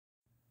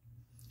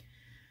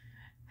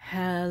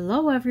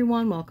Hello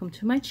everyone, welcome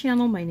to my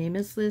channel. My name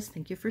is Liz.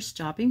 Thank you for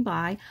stopping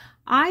by.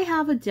 I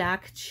have a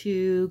deck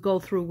to go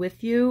through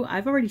with you.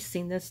 I've already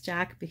seen this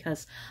deck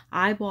because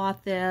I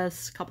bought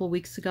this a couple of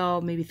weeks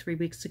ago, maybe 3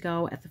 weeks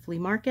ago at the flea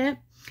market.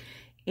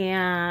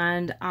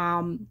 And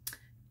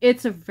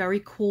it's a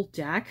very cool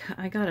deck.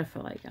 I got it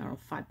for like, I don't know,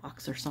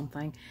 $5 or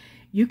something.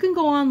 You can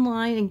go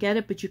online and get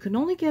it, but you can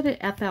only get it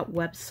at that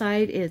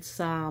website. It's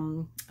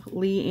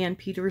Leanne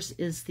Peters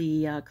is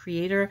the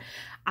creator.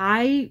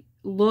 I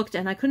looked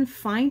and I couldn't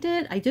find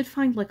it. I did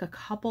find like a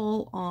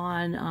couple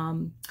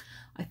on,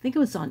 I think it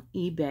was on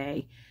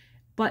eBay.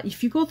 But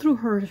if you go through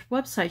her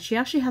website, she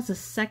actually has a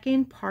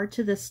second part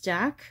to this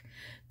deck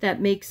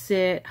that makes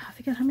it, I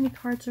forget how many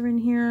cards are in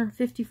here,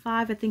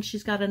 55. I think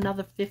she's got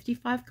another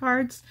 55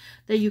 cards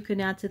that you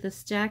can add to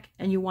this deck,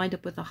 and you wind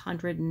up with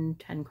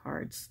 110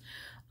 cards.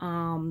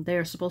 They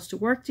are supposed to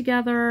work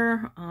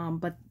together,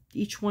 but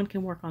each one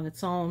can work on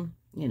its own,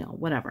 you know,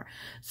 whatever.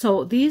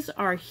 So these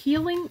are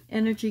healing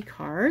energy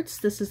cards.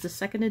 This is the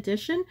second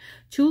edition.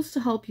 Tools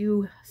to help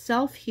you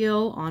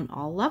self-heal on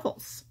all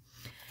levels.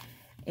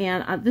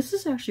 And this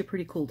is actually a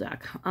pretty cool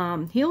deck.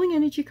 Healing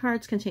energy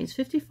cards contains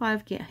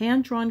 55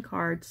 hand-drawn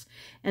cards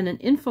and an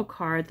info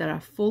card that are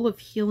full of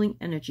healing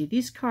energy.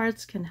 These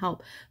cards can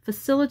help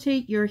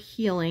facilitate your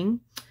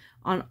healing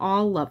on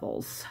all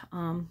levels.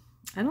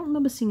 I don't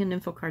remember seeing an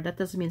info card. That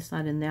doesn't mean it's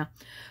not in there.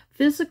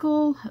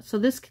 Physical. So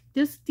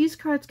these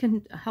cards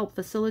can help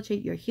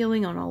facilitate your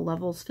healing on all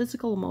levels: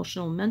 physical,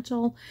 emotional,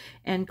 mental,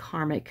 and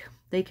karmic.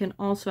 They can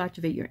also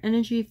activate your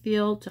energy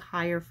field to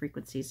higher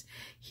frequencies.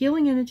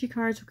 Healing energy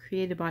cards were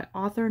created by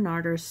author and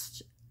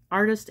artist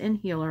and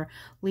healer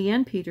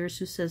Leanne Peters,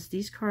 who says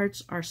these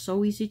cards are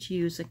so easy to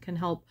use and can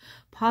help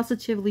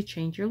positively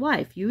change your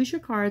life. Use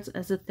your cards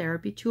as a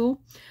therapy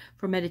tool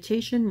for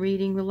meditation,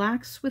 reading,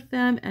 relax with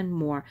them, and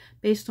more.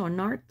 Based on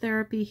art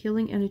therapy,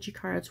 healing energy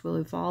cards will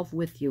evolve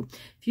with you.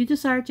 If you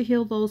desire to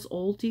heal those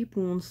old deep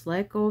wounds,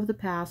 let go of the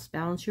past,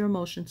 balance your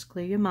emotions,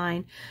 clear your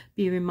mind,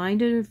 be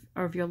reminded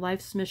of your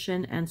life's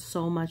mission, and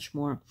so much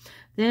more,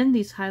 then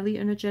these highly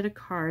energetic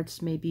cards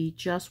may be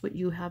just what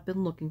you have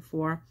been looking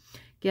for.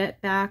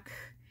 Get back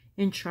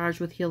in charge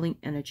with healing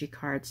energy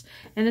cards.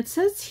 And it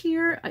says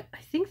here, I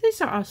think these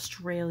are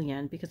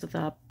Australian because of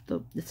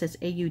it says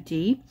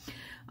AUD,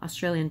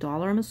 Australian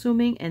dollar, I'm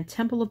assuming, and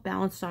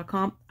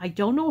templeofbalance.com. I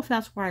don't know if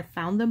that's where I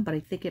found them, but I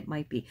think it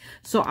might be.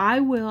 So I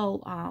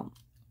will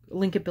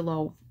link it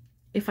below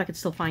if I could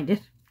still find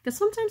it, because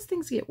sometimes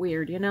things get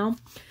weird, you know.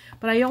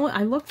 But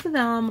I looked for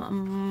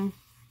them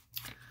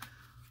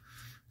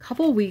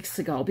couple weeks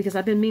ago because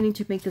I've been meaning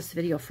to make this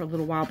video for a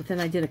little while, but then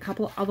I did a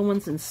couple of other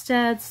ones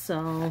instead.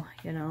 So,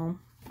 you know,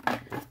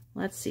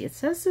 let's see. It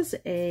says there's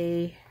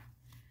a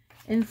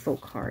info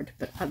card,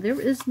 but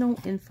there is no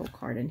info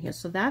card in here.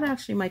 So that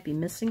actually might be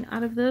missing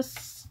out of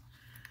this.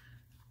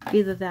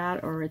 Either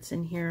that or it's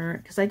in here,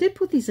 because I did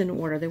put these in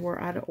order. They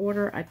were out of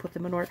order. I put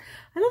them in order.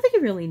 I don't think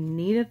you really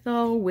need it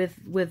though with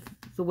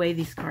the way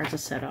these cards are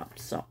set up.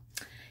 So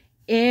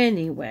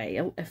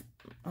anyway,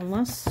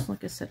 unless,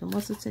 like I said,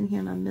 unless it's in here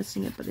and I'm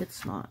missing it, but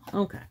it's not.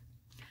 Okay.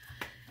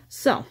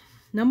 So,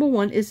 number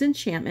one is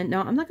enchantment.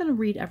 Now, I'm not going to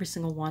read every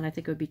single one. I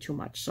think it would be too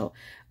much. So,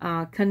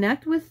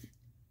 connect with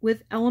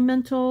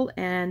elemental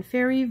and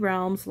fairy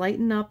realms.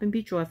 Lighten up and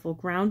be joyful.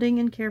 Grounding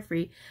and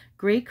carefree.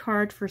 Great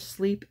card for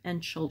sleep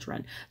and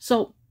children.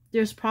 So,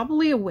 there's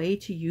probably a way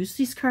to use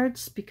these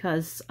cards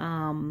because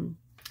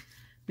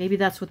maybe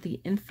that's what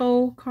the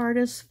info card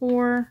is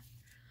for.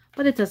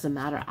 But it doesn't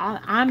matter.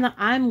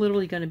 I'm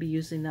literally going to be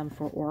using them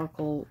for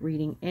oracle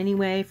reading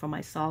anyway, for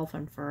myself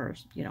and for,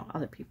 you know,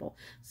 other people.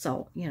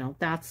 So, you know,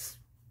 that's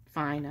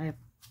fine.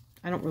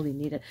 I don't really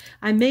need it.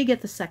 I may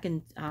get the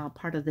second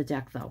part of the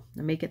deck though.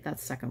 I may get that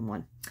second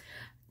one.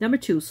 Number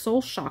 2,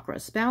 soul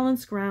chakras.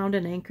 Balance, ground,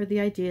 and anchor the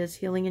ideas,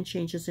 healing, and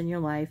changes in your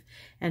life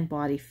and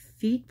body.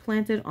 Feet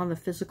planted on the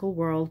physical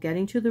world,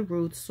 getting to the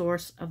root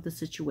source of the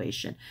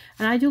situation.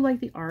 And I do like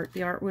the art.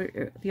 The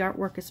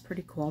artwork is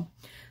pretty cool.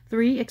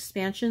 3,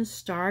 expansion,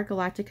 star,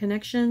 galactic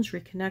connections.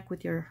 Reconnect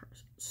with your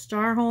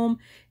star home.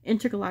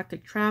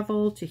 Intergalactic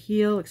travel to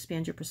heal,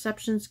 expand your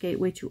perceptions.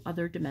 Gateway to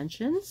other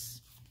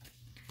dimensions.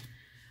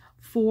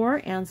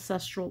 4,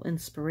 ancestral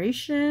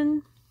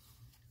inspiration.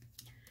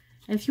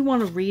 And if you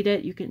want to read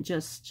it, you can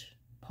just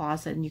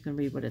pause it and you can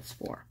read what it's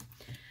for.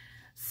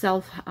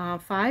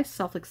 5,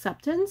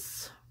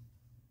 self-acceptance.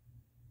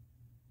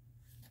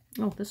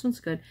 Oh, this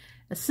one's good.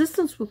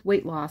 Assistance with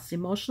weight loss,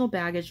 emotional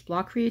baggage,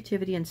 block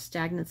creativity, and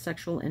stagnant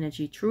sexual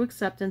energy. True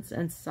acceptance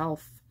and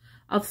self,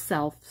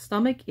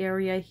 stomach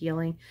area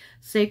healing,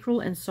 sacral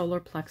and solar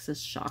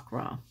plexus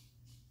chakra.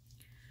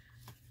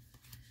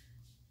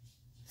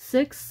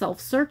 6,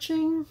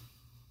 self-searching.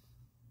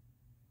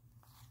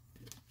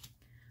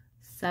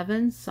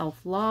 7,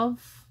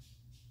 self-love.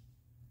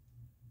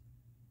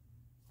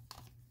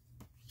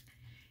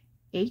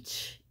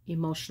 8,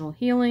 emotional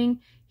healing.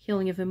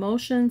 Healing of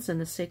emotions and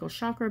the sacral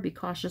chakra. Be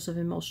cautious of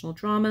emotional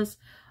dramas.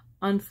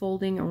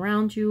 unfolding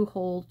around you.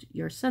 Hold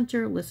your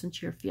center, listen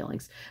to your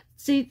feelings.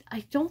 See,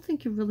 I don't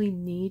think you really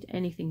need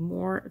anything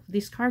more.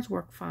 These cards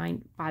work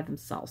fine by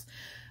themselves.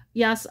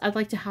 Yes, I'd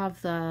like to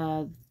have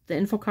the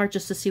info card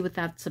just to see what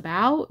that's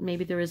about.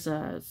 Maybe there is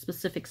a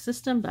specific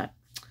system, but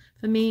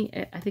for me,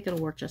 I think it'll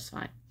work just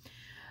fine.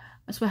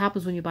 That's what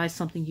happens when you buy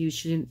something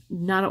used. You're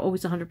not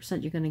always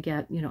 100% you're going to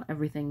get, you know,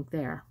 everything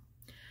there.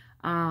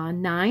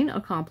 9,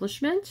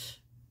 accomplishment.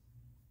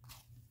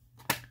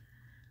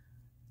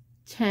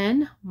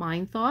 10,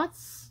 mind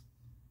thoughts.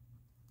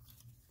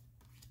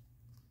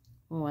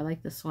 Oh, I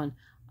like this one.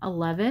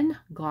 11,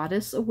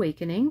 goddess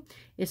awakening.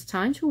 It's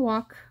time to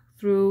walk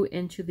through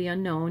into the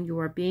unknown. You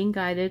are being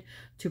guided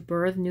to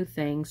birth new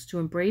things, to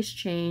embrace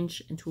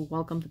change, and to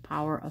welcome the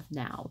power of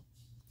now.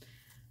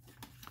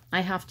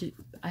 I have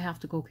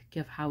to go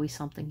give Howie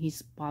something.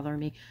 He's bothering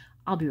me.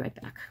 I'll be right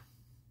back.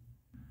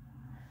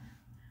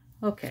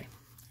 Okay.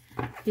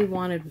 He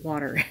wanted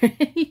water.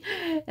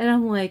 And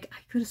I'm like, I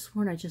could have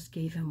sworn I just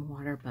gave him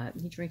water, but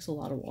he drinks a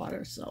lot of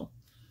water, so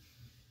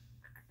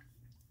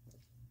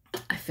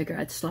I figured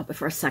I'd stop it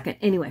for a second.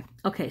 Anyway,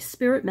 okay,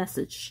 spirit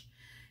message.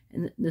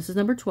 And this is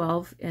number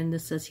 12, and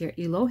this says here,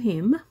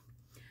 Elohim.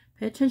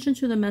 Pay attention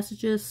to the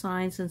messages,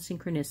 signs, and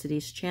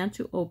synchronicities. Chant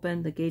to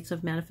open the gates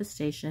of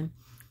manifestation,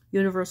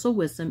 universal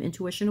wisdom,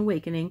 intuition,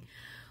 awakening.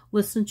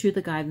 Listen to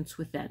the guidance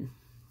within.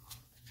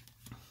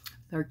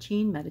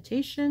 13,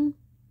 meditation.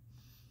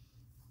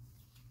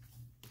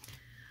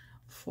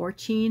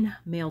 14,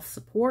 male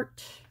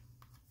support.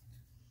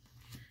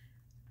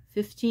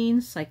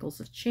 15, cycles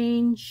of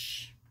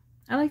change.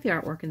 I like the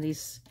artwork in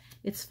these.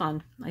 It's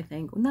fun, I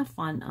think. Well, not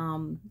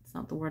fun. It's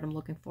not the word I'm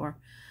looking for.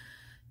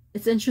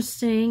 It's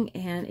interesting,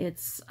 and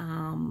it's,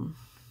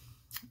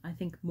 I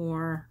think,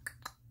 more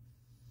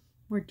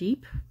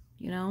deep,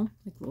 you know?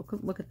 Like,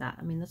 look at that.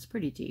 I mean, that's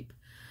pretty deep.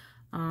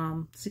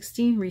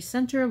 16,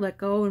 recenter, let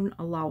go and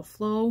allow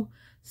flow.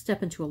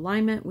 Step into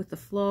alignment with the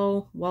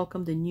flow.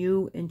 Welcome the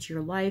new into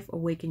your life.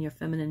 Awaken your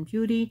feminine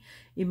beauty,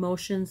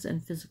 emotions,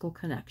 and physical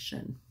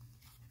connection.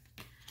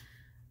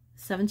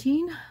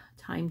 17,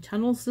 time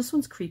tunnels. This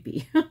one's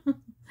creepy.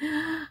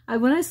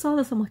 When I saw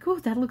this, I'm like, oh,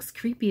 that looks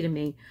creepy to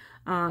me.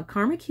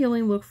 Karmic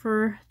healing. Look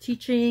for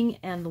teaching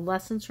and the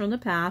lessons from the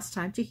past.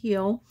 Time to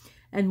heal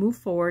and move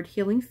forward.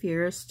 Healing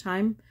fears.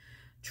 Time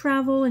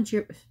travel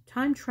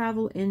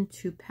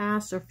into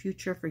past or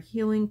future for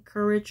healing,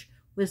 courage,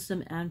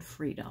 wisdom, and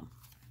freedom.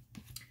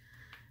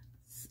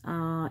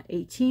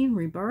 18,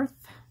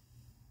 rebirth.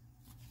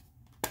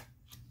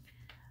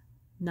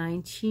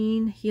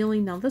 19,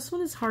 healing. Now this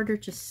one is harder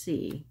to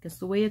see because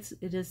the way it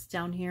is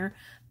down here,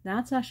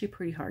 that's actually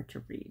pretty hard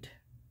to read.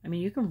 I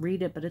mean, you can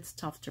read it, but it's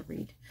tough to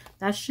read.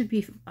 That should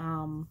be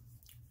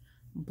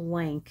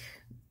blank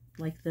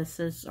like this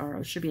is, or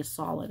it should be a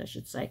solid, I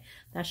should say.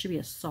 That should be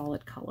a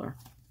solid color.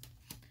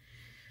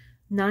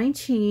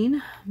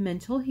 19,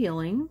 mental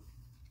healing.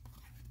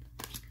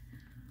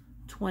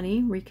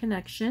 20,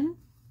 reconnection.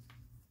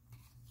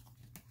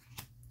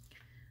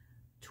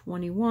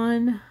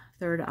 21,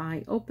 third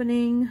eye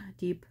opening,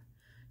 deep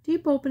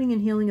opening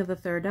and healing of the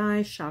third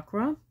eye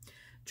chakra.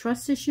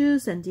 Trust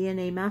issues and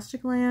DNA master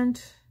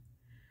gland.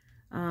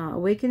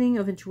 Awakening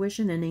of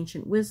intuition and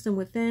ancient wisdom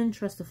within.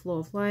 Trust the flow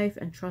of life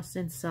and trust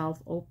in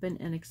self. Open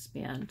and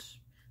expand.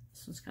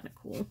 This one's kind of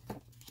cool.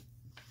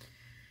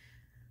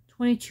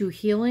 22,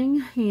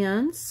 healing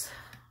hands.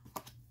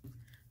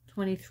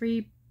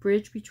 23,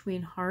 bridge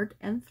between heart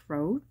and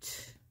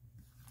throat.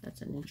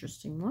 That's an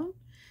interesting one.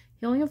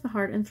 Healing of the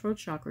heart and throat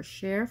chakra.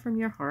 Share from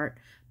your heart.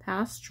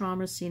 Past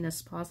trauma seen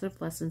as positive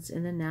lessons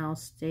in the now.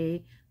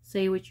 Say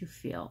what you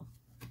feel.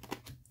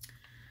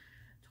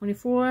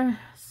 24,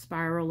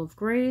 spiral of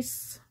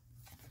grace.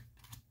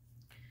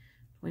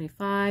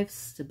 25,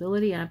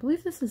 stability. And I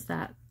believe this is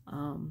that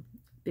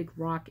big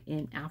rock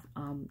in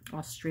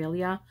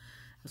Australia.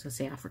 I was going to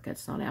say Africa.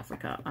 It's not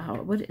Africa.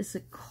 What is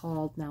it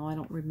called now? I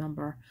don't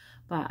remember.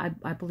 But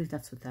I believe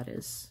that's what that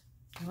is.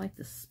 I like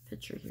this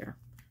picture here.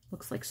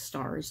 Looks like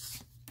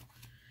stars.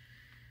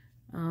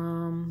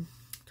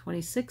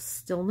 26,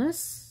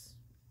 stillness.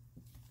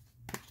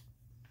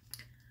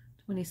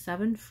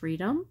 27,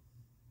 freedom.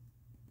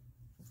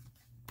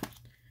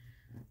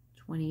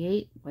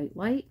 28, white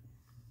light.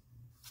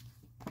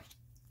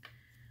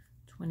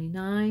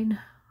 29,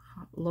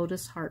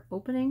 lotus heart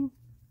opening.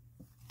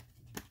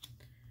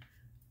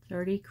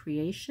 30,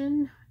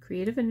 creation.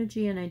 Creative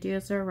energy and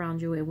ideas are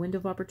around you. A window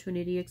of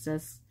opportunity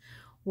exists.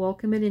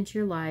 Welcome it into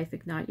your life.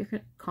 Ignite your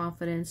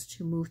confidence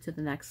to move to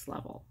the next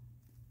level.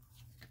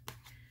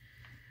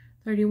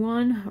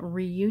 31,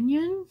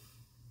 reunion.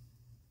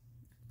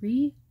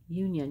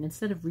 Reunion.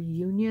 Instead of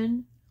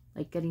reunion,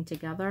 like getting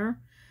together,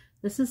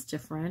 this is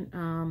different.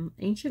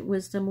 Ancient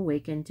wisdom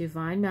awakened.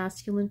 Divine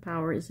masculine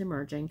power is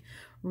emerging.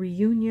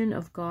 Reunion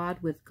of God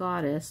with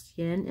goddess.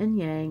 Yin and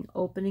yang.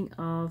 Opening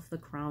of the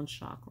crown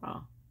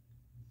chakra.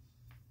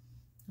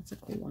 That's a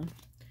cool one.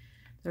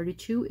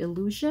 32,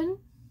 illusion.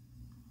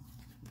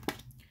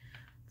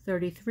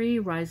 33,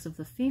 rise of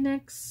the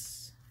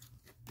phoenix.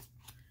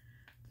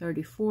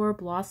 34,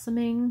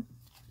 blossoming.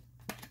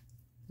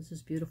 This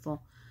is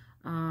beautiful.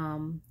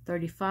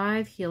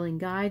 35, Healing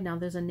Guide. Now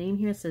there's a name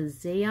here. It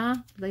says Zaya.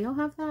 Do they all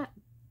have that?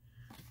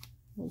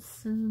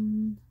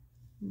 Wilson.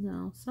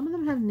 No. Some of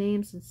them have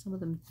names and some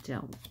of them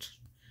don't.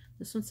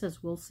 This one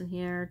says Wilson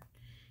here.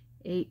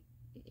 8.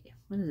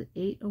 What is it?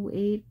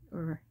 808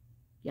 or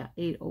yeah,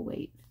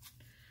 808.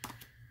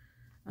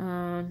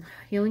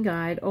 Healing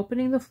Guide.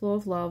 Opening the flow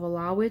of love.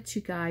 Allow it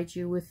to guide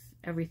you with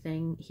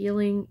everything.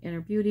 Healing, inner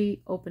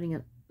beauty, opening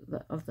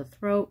of the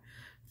throat,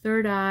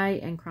 third eye,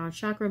 and crown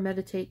chakra.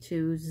 Meditate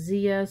to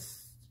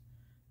Zeus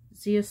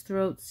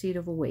throat, seed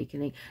of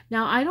awakening.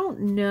 Now, I don't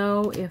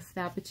know if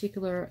that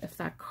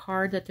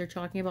card that they're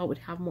talking about would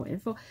have more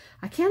info.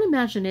 I can't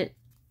imagine it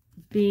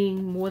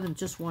being more than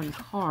just one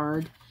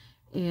card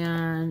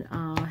and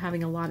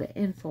having a lot of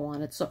info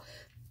on it. So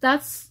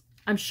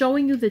I'm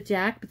showing you the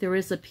deck, but there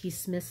is a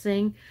piece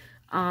missing.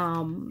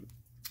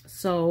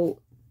 So,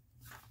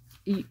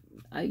 you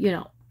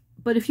know,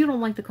 but if you don't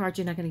like the cards,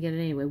 you're not going to get it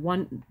anyway.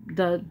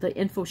 The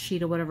info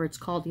sheet or whatever it's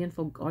called, the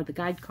info or the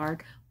guide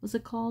card, what's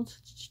it called?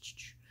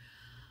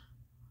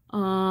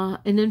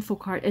 An info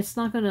card. It's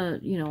not going to,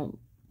 you know,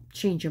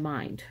 change your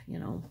mind. You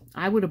know,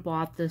 I would have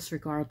bought this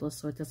regardless,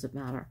 so it doesn't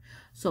matter.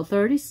 So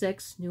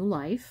 36, New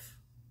Life,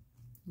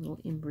 little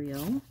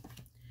embryo.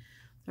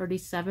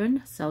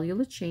 37,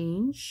 Cellular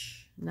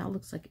Change. And that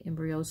looks like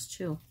embryos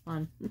too.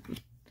 Fun.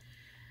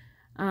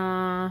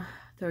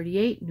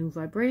 38, New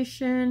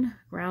Vibration,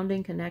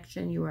 Grounding,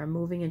 Connection. You are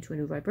moving into a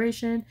new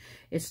vibration.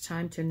 It's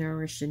time to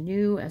nourish the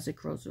new as it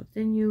grows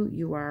within you.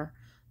 You are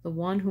the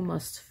one who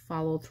must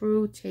follow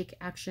through, take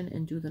action,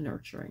 and do the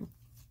nurturing.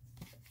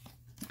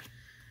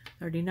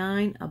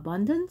 39,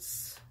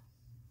 Abundance.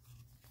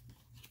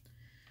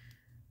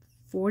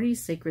 40,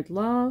 Sacred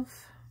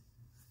Love.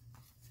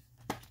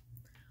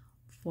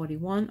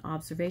 41,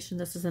 Observation.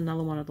 This is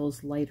another one of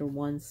those lighter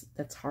ones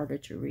that's harder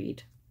to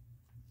read.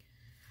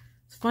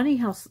 It's funny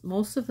how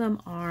most of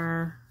them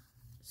are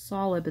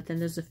solid, but then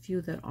there's a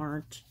few that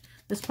aren't.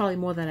 There's probably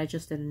more that I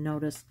just didn't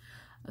notice.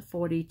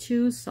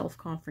 42,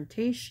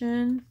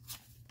 Self-Confrontation.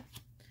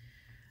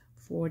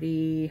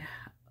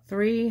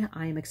 43,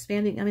 I Am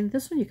Expanding. I mean,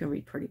 this one you can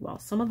read pretty well.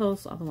 Some of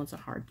those other ones are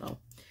hard, though.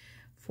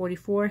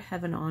 44,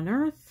 Heaven on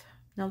Earth.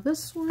 Now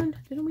this one,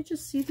 didn't we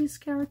just see these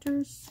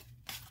characters?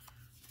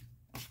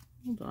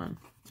 Hold on.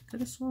 Could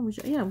have sworn we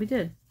yeah, we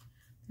did.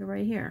 They're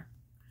right here.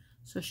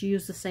 So she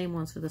used the same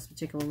ones for this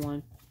particular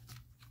one.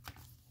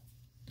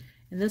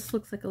 And this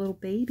looks like a little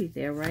baby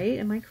there, right?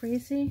 Am I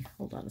crazy?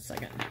 Hold on a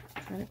second.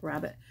 I'm trying to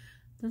grab it.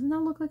 Doesn't that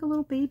look like a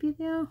little baby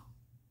there?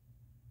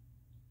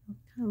 It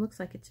kind of looks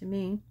like it to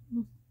me.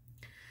 It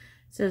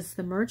says,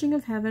 the merging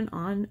of heaven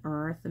on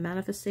earth, the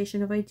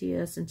manifestation of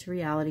ideas into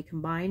reality,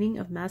 combining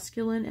of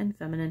masculine and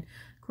feminine,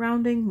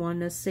 grounding,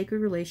 oneness,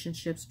 sacred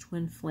relationships,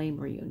 twin flame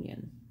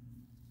reunion.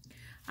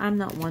 I'm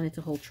not one into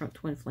the whole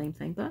twin flame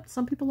thing, but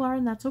some people are,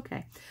 and that's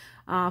okay.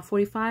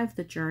 45,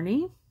 The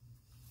Journey.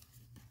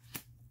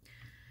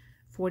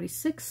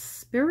 46,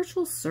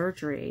 Spiritual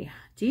Surgery.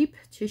 Deep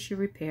tissue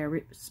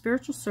repair,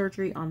 spiritual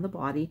surgery on the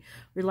body.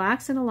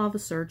 Relax and allow the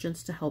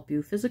surgeons to help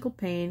you. Physical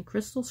pain,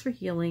 crystals for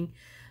healing,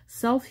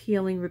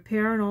 self-healing,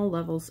 repair on all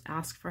levels.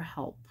 Ask for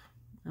help.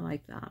 I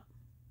like that.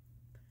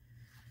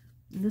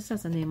 And this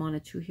has a name on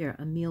it too here,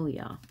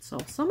 Amelia. So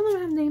some of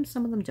them have names,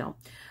 some of them don't.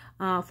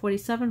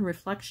 47,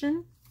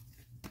 Reflection.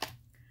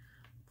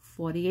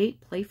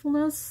 48,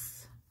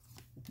 Playfulness.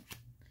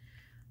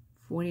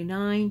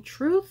 49,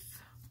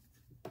 Truth.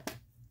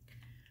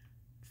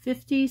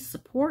 50,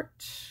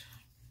 Support.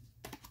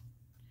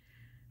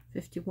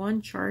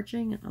 51,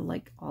 Charging. I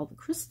like all the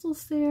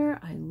crystals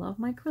there. I love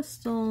my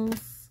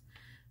crystals.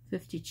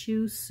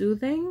 52,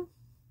 Soothing.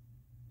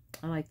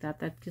 I like that.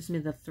 That gives me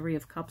the Three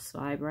of Cups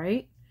vibe,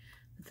 right?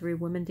 The 3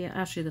 women there.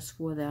 Actually, there's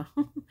 4 there.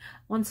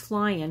 One's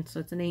flying, so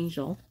it's an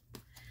angel.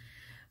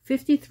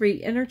 53,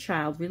 Inner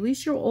Child.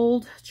 Release your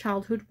old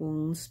childhood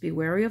wounds. Be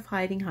wary of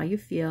hiding how you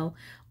feel.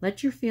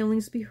 Let your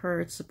feelings be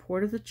heard.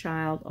 Support of the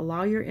child.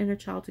 Allow your inner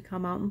child to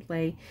come out and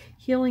play.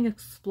 Healing,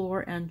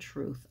 explore, and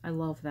truth. I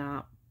love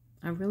that.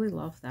 I really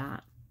love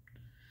that.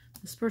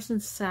 This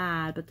person's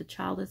sad, but the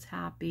child is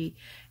happy.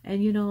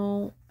 And, you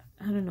know,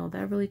 I don't know.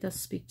 That really does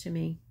speak to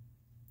me.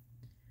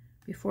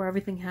 Before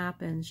everything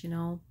happens, you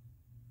know.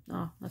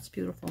 Oh, that's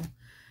beautiful.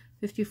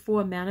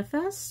 54,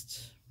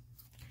 Manifest.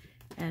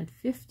 And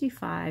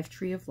 55,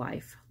 Tree of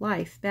Life.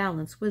 Life,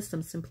 balance,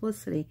 wisdom,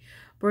 simplicity,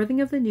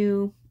 birthing of the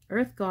new,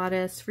 earth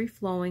goddess,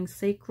 free-flowing,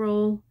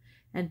 sacral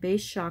and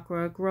base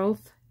chakra,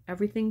 growth,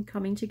 everything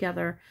coming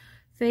together,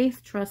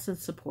 faith, trust, and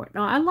support.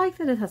 Now, I like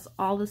that it has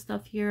all this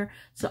stuff here,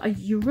 so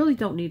you really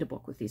don't need a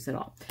book with these at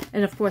all.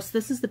 And, of course,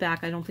 this is the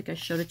back. I don't think I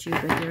showed it to you,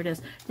 but here it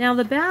is. Now,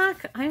 the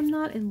back, I am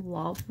not in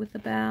love with the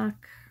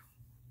back.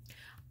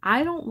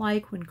 I don't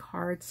like when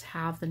cards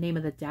have the name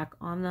of the deck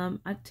on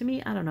them. To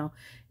me, I don't know.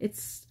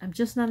 I'm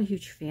just not a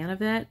huge fan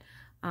of it.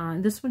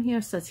 This one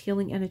here says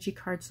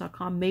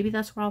healingenergycards.com. Maybe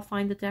that's where I'll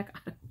find the deck.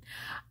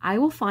 I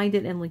will find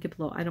it and link it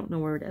below. I don't know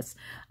where it is.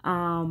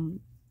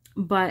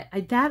 But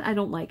that I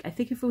don't like. I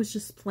think if it was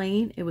just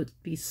plain, it would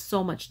be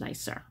so much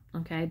nicer.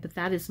 Okay, but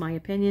that is my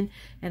opinion,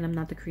 and I'm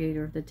not the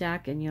creator of the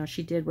deck, and, you know,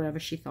 she did whatever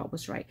she thought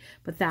was right,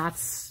 but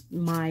that's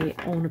my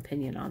own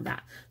opinion on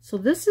that. So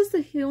this is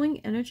the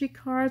Healing Energy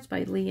cards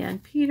by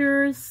Leanne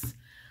Peters.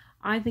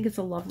 I think it's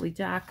a lovely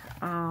deck.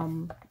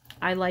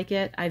 I like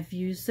it. I've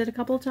used it a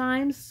couple of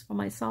times for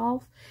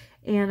myself,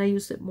 and I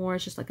used it more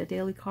as just like a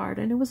daily card,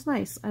 and it was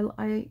nice.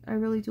 I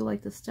really do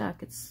like this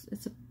deck. It's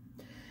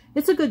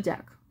a good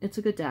deck. It's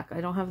a good deck.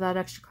 I don't have that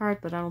extra card,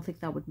 but I don't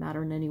think that would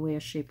matter in any way,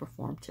 shape, or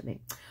form to me.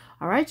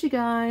 All right, you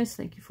guys.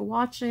 Thank you for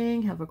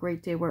watching. Have a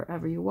great day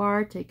wherever you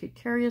are. Take good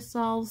care of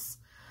yourselves.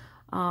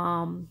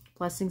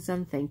 Blessings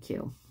and thank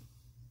you.